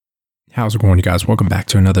How's it going, you guys? Welcome back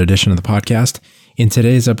to another edition of the podcast. In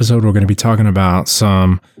today's episode, we're going to be talking about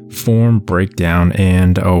some form breakdown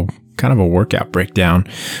and kind of a workout breakdown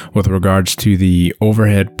with regards to the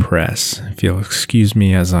overhead press. If you'll excuse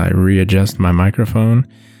me as I readjust my microphone,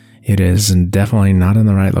 it is definitely not in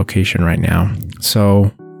the right location right now.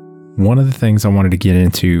 So one of the things I wanted to get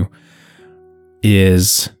into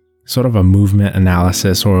is sort of a movement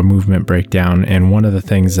analysis or a movement breakdown. And one of the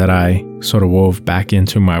things that I sort of wove back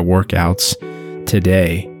into my workouts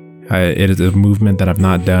today, it is a movement that I've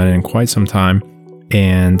not done in quite some time.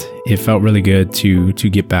 And it felt really good to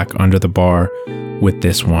get back under the bar with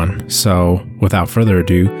this one. So without further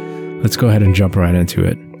ado, let's go ahead and jump right into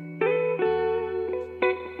it.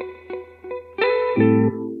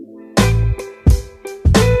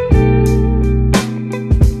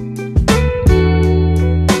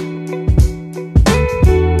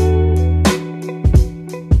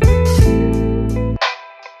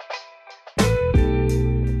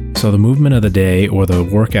 So the movement of the day or the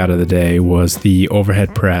workout of the day was the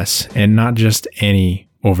overhead press, and not just any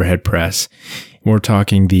overhead press. We're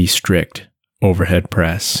talking the strict overhead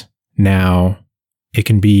press. Now, it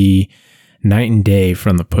can be night and day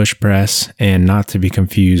from the push press, and not to be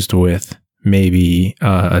confused with maybe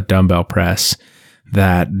a dumbbell press,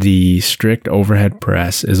 that the strict overhead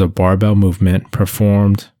press is a barbell movement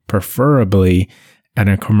performed preferably at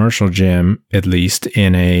a commercial gym, at least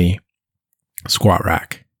in a squat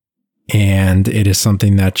rack. And it is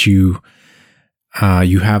something that you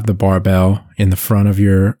have the barbell in the front of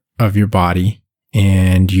your body,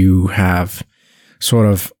 and you have sort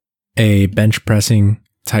of a bench pressing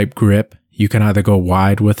type grip. You can either go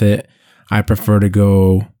wide with it. I prefer to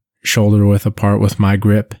go shoulder width apart with my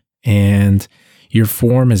grip. And your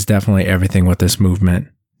form is definitely everything with this movement,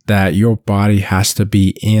 that your body has to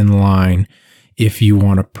be in line if you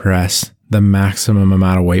want to press the maximum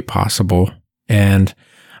amount of weight possible. And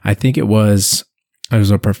I think it was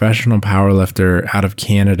a professional powerlifter out of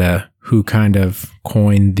Canada who kind of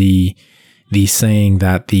coined the saying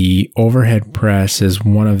that the overhead press is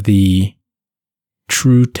one of the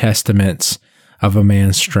true testaments of a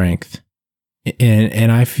man's strength.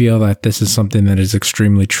 And I feel that this is something that is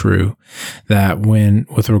extremely true, that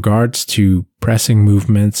with regards to pressing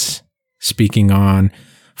movements, speaking on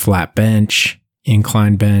flat bench,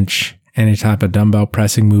 incline bench, any type of dumbbell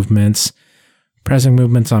pressing movements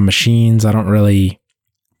on machines, I don't really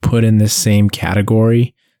put in this same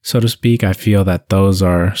category, so to speak. I feel that those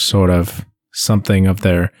are sort of something of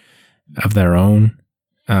their own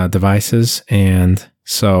devices. And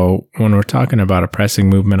so when we're talking about a pressing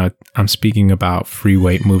movement, I'm speaking about free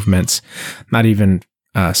weight movements, not even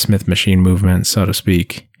Smith machine movements, so to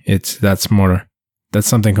speak. That's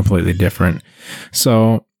something completely different.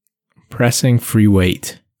 So pressing free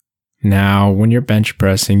weight. Now, when you're bench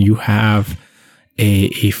pressing, you have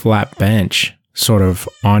a flat bench sort of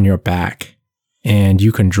on your back, and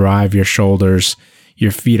you can drive your shoulders.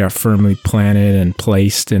 Your feet are firmly planted and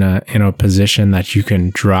placed in a position that you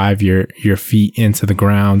can drive your feet into the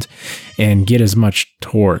ground and get as much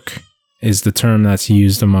torque, is the term that's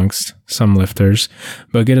used amongst some lifters,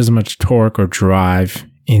 but get as much torque or drive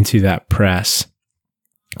into that press,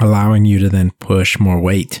 allowing you to then push more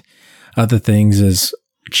weight. Other things is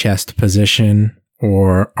chest position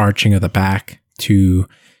or arching of the back, to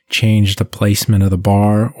change the placement of the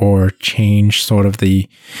bar or change sort of the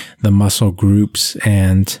muscle groups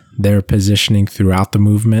and their positioning throughout the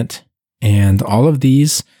movement. And all of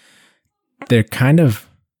these, they're kind of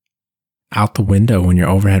out the window when you're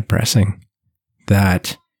overhead pressing,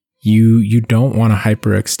 that you don't want to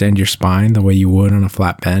hyperextend your spine the way you would on a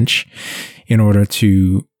flat bench in order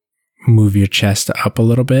to move your chest up a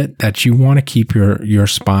little bit, that you want to keep your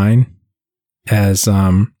spine as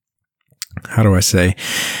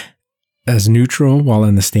as neutral while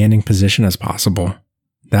in the standing position as possible.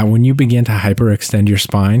 That when you begin to hyperextend your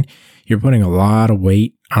spine, you're putting a lot of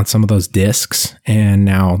weight on some of those discs. And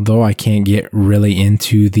now, though I can't get really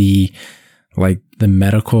into the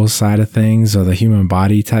medical side of things or the human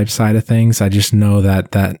body type side of things, I just know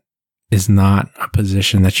that is not a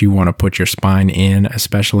position that you want to put your spine in,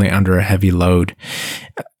 especially under a heavy load,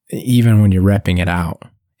 even when you're repping it out.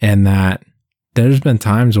 And that there's been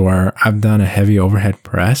times where I've done a heavy overhead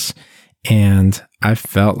press and I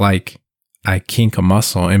felt like I kink a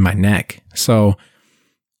muscle in my neck. So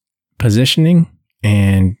positioning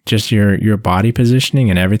and just your body positioning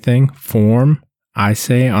and everything, form, I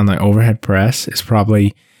say on the overhead press is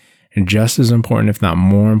probably just as important, if not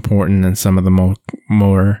more important, than some of the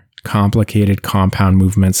more complicated compound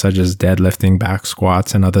movements such as deadlifting, back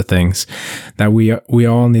squats, and other things that we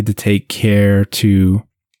all need to take care to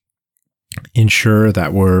ensure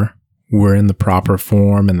that we're we're in the proper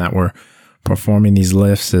form and that we're performing these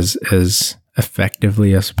lifts as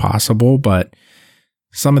effectively as possible. But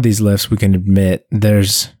some of these lifts, we can admit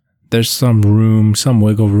there's some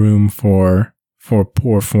wiggle room for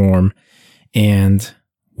poor form. And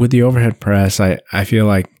with the overhead press, I feel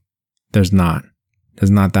like there's not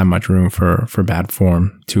that much room for bad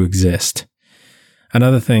form to exist.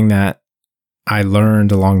 Another thing that I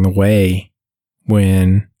learned along the way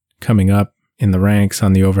when coming up in the ranks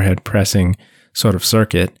on the overhead pressing sort of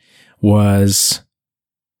circuit was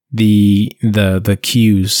the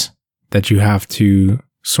cues that you have to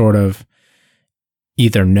sort of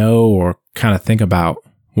either know or kind of think about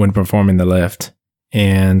when performing the lift.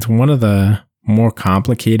 And one of the more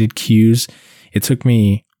complicated cues, it took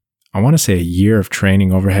me, I want to say, a year of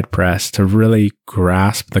training overhead press to really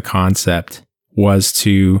grasp the concept, was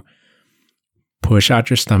to push out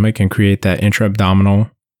your stomach and create that intra-abdominal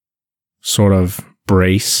sort of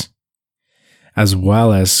brace, as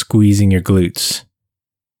well as squeezing your glutes.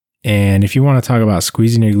 And if you want to talk about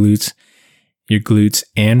squeezing your glutes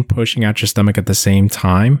and pushing out your stomach at the same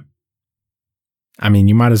time, I mean,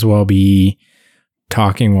 you might as well be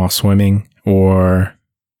talking while swimming or,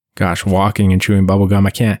 gosh, walking and chewing bubble gum.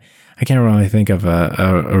 I can't really think of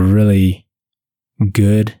a really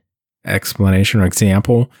good explanation or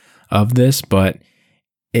example of this, but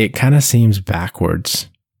it kind of seems backwards.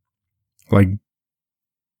 Like,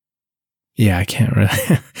 yeah, I can't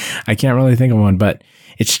really think of one, but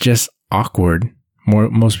it's just awkward.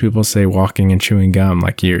 Most people say walking and chewing gum,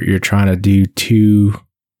 like you're trying to do two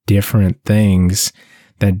different things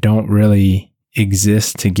that don't really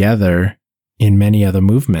exist together in many other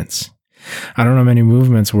movements. I don't know many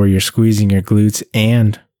movements where you're squeezing your glutes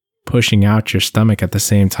and pushing out your stomach at the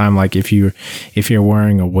same time. Like if you're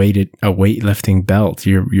wearing a weightlifting belt,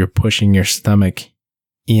 you're pushing your stomach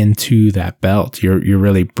into that belt. You're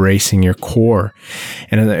really bracing your core.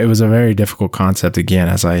 And it was a very difficult concept, again,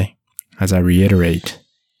 as I reiterate,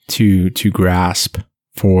 to grasp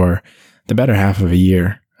for the better half of a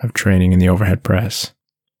year of training in the overhead press.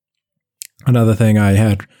 Another thing I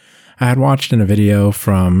had watched in a video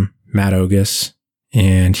from Matt Ogus,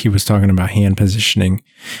 and he was talking about hand positioning.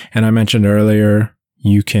 And I mentioned earlier,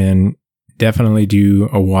 you can definitely do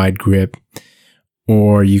a wide grip,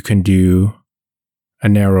 or you can do a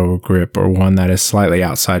narrow grip, or one that is slightly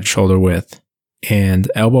outside shoulder width. And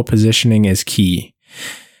elbow positioning is key.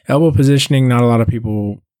 Elbow positioning, not a lot of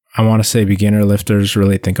people, I want to say beginner lifters,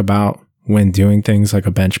 really think about when doing things like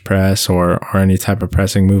a bench press or any type of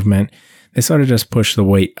pressing movement. They sort of just push the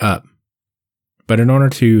weight up. But in order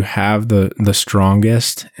to have the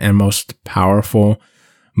strongest and most powerful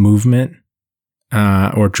movement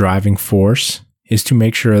or driving force, is to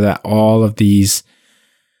make sure that all of these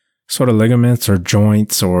sort of ligaments or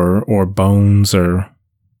joints or bones or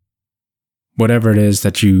whatever it is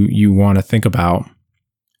that you want to think about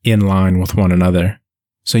in line with one another.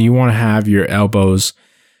 So you want to have your elbows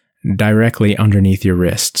directly underneath your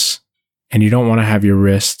wrists, and you don't want to have your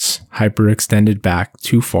wrists hyperextended back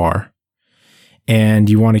too far. And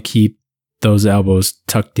you want to keep those elbows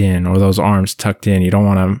tucked in, or those arms tucked in. You don't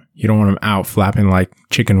want them out flapping like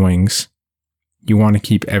chicken wings. You want to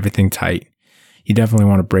keep everything tight. You definitely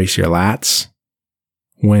want to brace your lats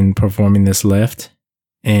when performing this lift.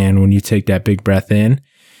 And when you take that big breath in,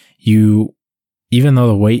 even though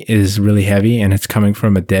the weight is really heavy and it's coming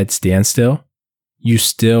from a dead standstill, you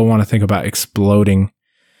still want to think about exploding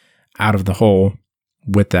out of the hole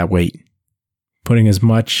with that weight, putting as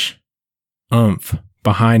much oomph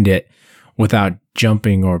behind it without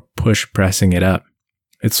jumping or push pressing it up.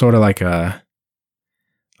 It's sort of like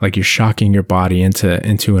you're shocking your body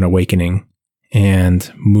into an awakening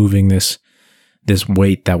and moving this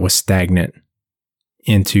weight that was stagnant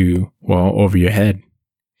over your head.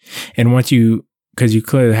 And because you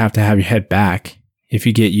clearly have to have your head back, if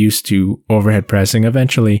you get used to overhead pressing,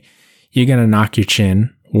 eventually you're going to knock your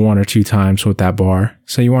chin one or two times with that bar.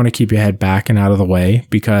 So you want to keep your head back and out of the way,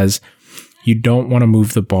 because you don't want to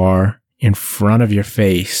move the bar in front of your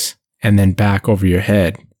face and then back over your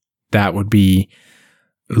head. That would be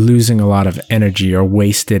losing a lot of energy or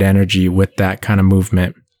wasted energy with that kind of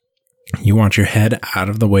movement. You want your head out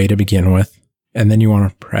of the way to begin with, and then you want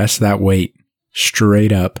to press that weight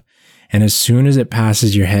straight up. And as soon as it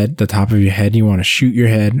passes your head, the top of your head, you want to shoot your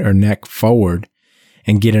head or neck forward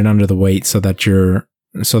and get it under the weight so that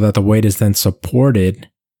the weight is then supported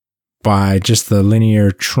by just the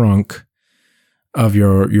linear trunk of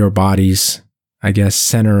your body's, I guess,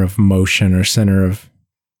 center of motion, or center of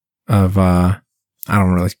I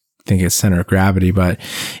don't really think it's center of gravity, but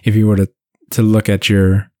if you were to look at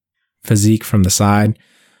your physique from the side,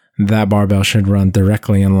 that barbell should run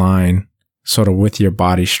directly in line, sort of with your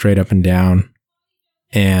body straight up and down.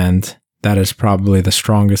 And that is probably the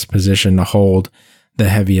strongest position to hold the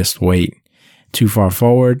heaviest weight. Too far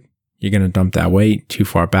forward, you're going to dump that weight. Too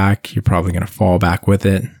far back, you're probably going to fall back with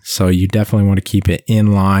it. So you definitely want to keep it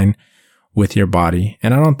in line with your body.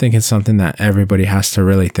 And I don't think it's something that everybody has to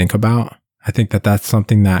really think about. I think that that's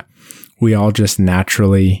something that we all just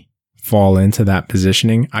naturally fall into, that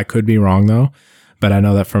positioning. I could be wrong though, but I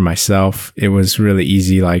know that for myself, it was really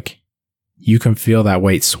easy. Like, you can feel that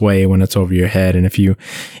weight sway when it's over your head. And if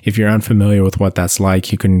you're unfamiliar with what that's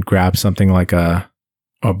like, you can grab something like a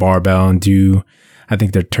barbell and do, I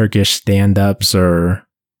think they're Turkish stand-ups or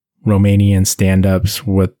Romanian stand-ups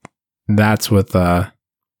with a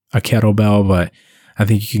kettlebell, but I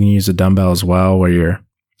think you can use a dumbbell as well, where you're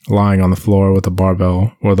lying on the floor with the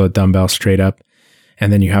barbell or the dumbbell straight up,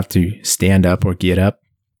 and then you have to stand up or get up.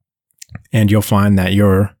 And you'll find that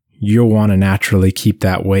you'll want to naturally keep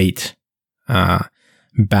that weight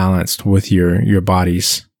balanced with your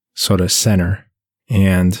body's sort of center.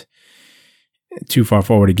 And too far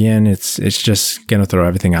forward again, it's just going to throw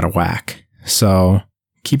everything out of whack. So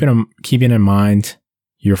keeping in mind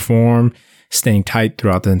your form, staying tight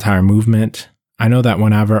throughout the entire movement. I know that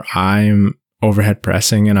whenever I'm overhead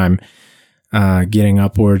pressing and I'm getting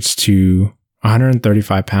upwards to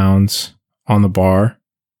 135 pounds on the bar,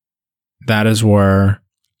 that is where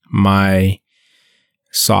my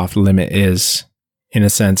soft limit is, in a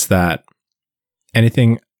sense that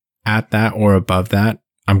anything at that or above that,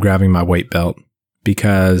 I'm grabbing my weight belt,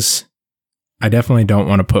 because I definitely don't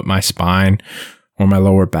want to put my spine or my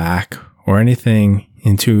lower back or anything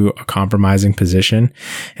into a compromising position.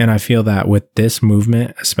 And I feel that with this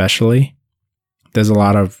movement, especially, there's a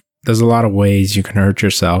lot of ways you can hurt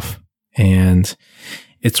yourself. And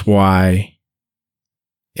it's why,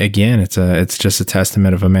 again, it's just a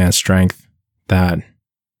testament of a man's strength that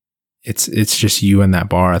it's just you and that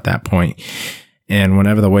bar at that point. And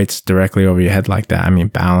whenever the weight's directly over your head like that, I mean,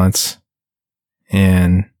 balance,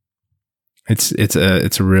 and it's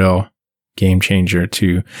a real game changer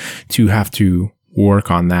to have to work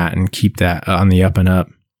on that and keep that on the up and up,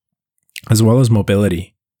 as well as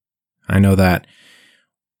mobility. I know that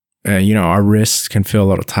our wrists can feel a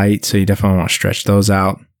little tight, so you definitely want to stretch those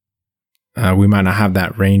out. We might not have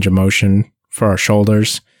that range of motion for our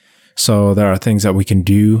shoulders, so there are things that we can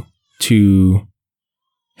do to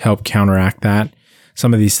help counteract that.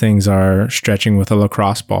 Some of these things are stretching with a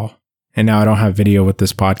lacrosse ball. And now I don't have video with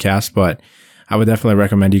this podcast, but I would definitely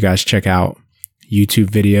recommend you guys check out YouTube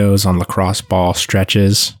videos on lacrosse ball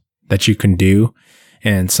stretches that you can do,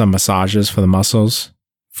 and some massages for the muscles,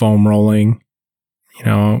 foam rolling,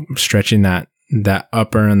 stretching that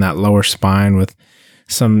upper and that lower spine with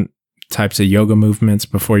some types of yoga movements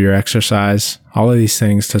before your exercise. All of these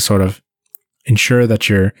things to sort of ensure that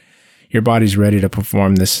your body's ready to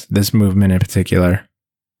perform this movement in particular.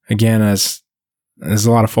 Again, as there's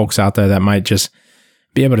a lot of folks out there that might just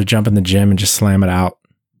be able to jump in the gym and just slam it out.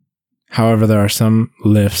 However, there are some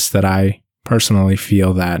lifts that I personally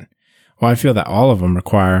feel that, I feel that all of them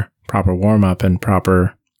require proper warm-up and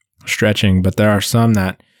proper stretching, but there are some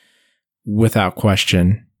that, without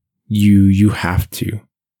question, you have to.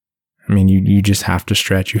 I mean, you just have to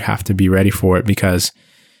stretch. You have to be ready for it, because,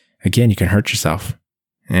 again, you can hurt yourself,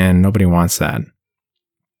 and nobody wants that.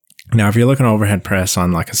 Now, if you're looking at overhead press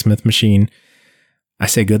on like a Smith machine, I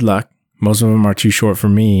say good luck. Most of them are too short for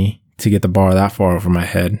me to get the bar that far over my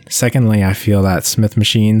head. Secondly, I feel that Smith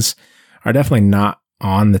machines are definitely not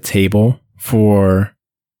on the table for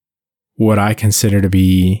what I consider to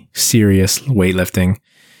be serious weightlifting.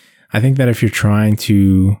 I think that if you're trying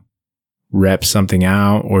to rep something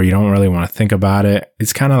out, or you don't really want to think about it,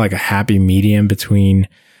 it's kind of like a happy medium between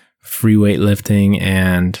free weightlifting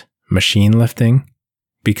and machine lifting,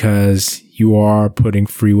 because you are putting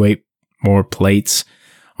free weight or plates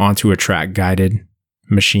onto a track guided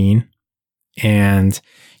machine. And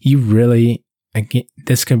you really, again,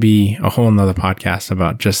 this could be a whole nother podcast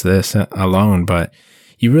about just this alone, but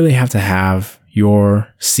you really have to have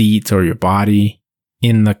your seat or your body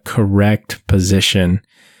in the correct position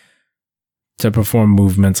to perform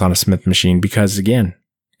movements on a Smith machine, because, again,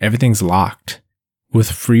 everything's locked.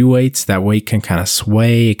 With free weights, that weight can kind of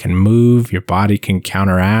sway, it can move, your body can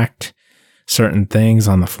counteract certain things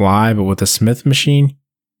on the fly. But with a Smith machine,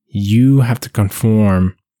 you have to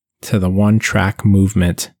conform to the one track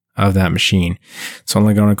movement of that machine. It's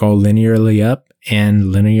only going to go linearly up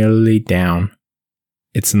and linearly down.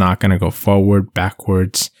 It's not going to go forward,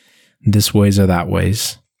 backwards, this ways or that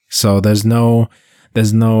ways. So there's no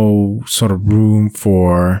sort of room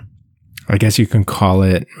for, I guess you can call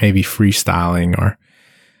it maybe freestyling or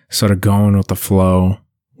sort of going with the flow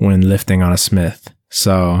when lifting on a Smith.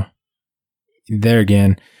 So there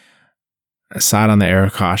again, aside on the air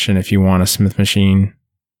caution, if you want a Smith machine,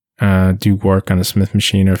 do work on a Smith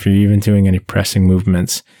machine, or if you're even doing any pressing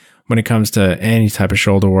movements. When it comes to any type of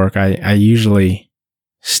shoulder work, I usually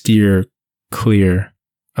steer clear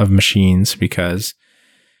of machines because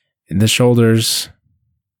the shoulders,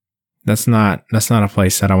 that's not a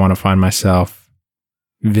place that I want to find myself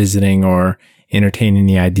visiting or entertaining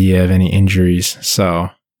the idea of any injuries. So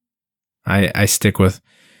I stick with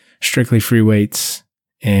strictly free weights.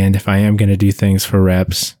 And if I am going to do things for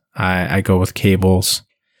reps, I go with cables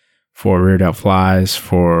for rear delt flies,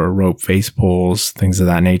 for rope face pulls, things of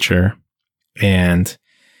that nature. And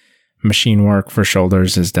machine work for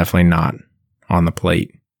shoulders is definitely not on the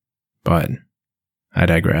plate, but I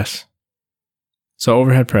digress. So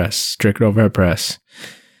overhead press, strict overhead press.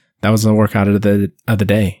 That was the workout of the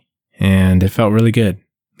day. And it felt really good.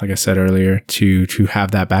 Like I said earlier, to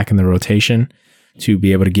have that back in the rotation, to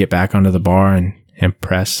be able to get back onto the bar and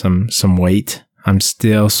press some weight. I'm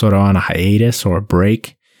still sort of on a hiatus or a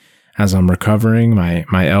break as I'm recovering.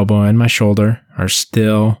 My elbow and my shoulder are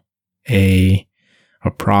still a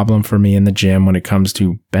problem for me in the gym when it comes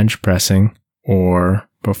to bench pressing or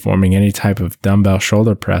performing any type of dumbbell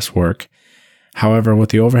shoulder press work. However, with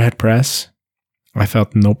the overhead press, I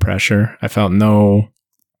felt no pressure. I felt no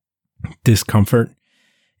discomfort.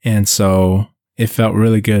 And so it felt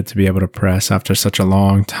really good to be able to press after such a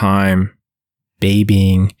long time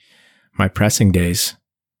babying my pressing days.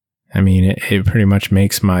 I mean, it pretty much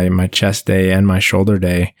makes my chest day and my shoulder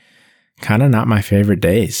day kind of not my favorite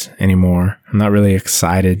days anymore. I'm not really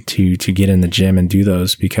excited to get in the gym and do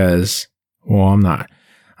those because, well, I'm not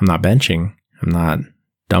benching. I'm not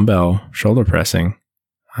dumbbell shoulder pressing.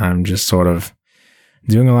 I'm just sort of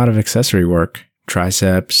doing a lot of accessory work,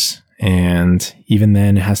 triceps, and even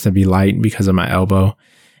then it has to be light because of my elbow.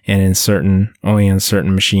 And only in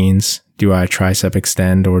certain machines do I tricep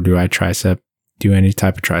extend or do I do any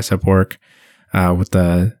type of tricep work. With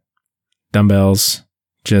the dumbbells,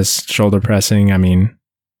 just shoulder pressing. I mean,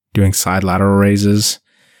 doing side lateral raises,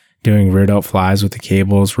 doing rear delt flies with the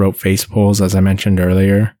cables, rope face pulls, as I mentioned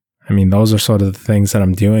earlier. I mean, those are sort of the things that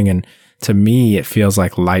I'm doing. And to me, it feels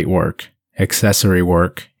like light work, accessory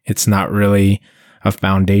work. It's not really a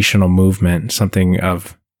foundational movement, something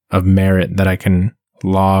of merit that I can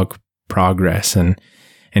log progress and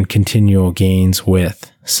continual gains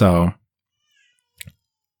with. So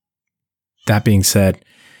that being said,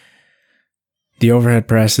 the overhead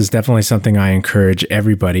press is definitely something I encourage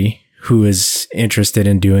everybody who is interested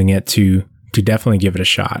in doing it to definitely give it a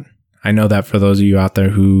shot. I know that for those of you out there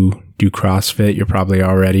who do CrossFit, you're probably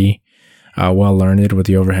already well learned with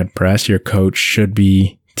the overhead press. Your coach should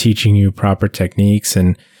be teaching you proper techniques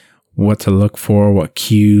and what to look for, what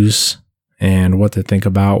cues, and what to think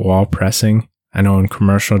about while pressing. I know in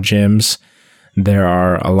commercial gyms, there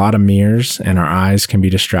are a lot of mirrors and our eyes can be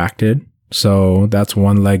distracted. So that's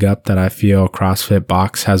one leg up that I feel CrossFit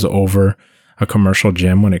Box has over a commercial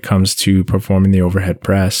gym when it comes to performing the overhead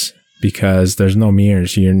press, because there's no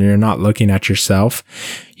mirrors. You're not looking at yourself.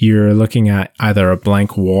 You're looking at either a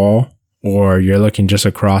blank wall or you're looking just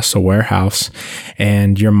across a warehouse,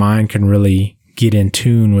 and your mind can really get in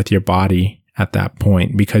tune with your body at that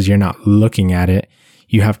point because you're not looking at it.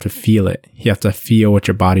 You have to feel it. You have to feel what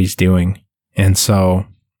your body's doing. And so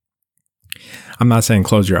I'm not saying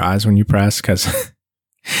close your eyes when you press because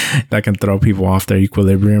that can throw people off their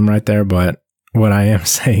equilibrium right there. But what I am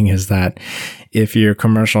saying is that if your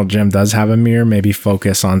commercial gym does have a mirror, maybe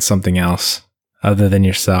focus on something else other than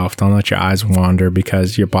yourself. Don't let your eyes wander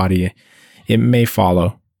because your body, it may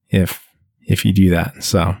follow if you do that.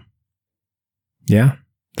 So yeah,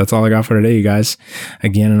 that's all I got for today, you guys.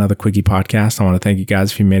 Again, another quickie podcast. I want to thank you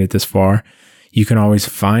guys if you made it this far. You can always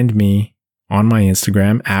find me on my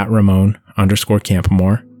Instagram at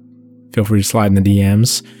Ramon_Campamore. Feel free to slide in the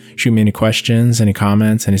DMs. Shoot me any questions, any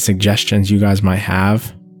comments, any suggestions you guys might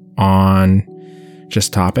have on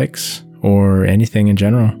just topics or anything in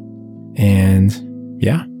general. And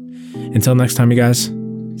yeah, until next time, you guys,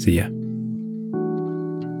 see ya.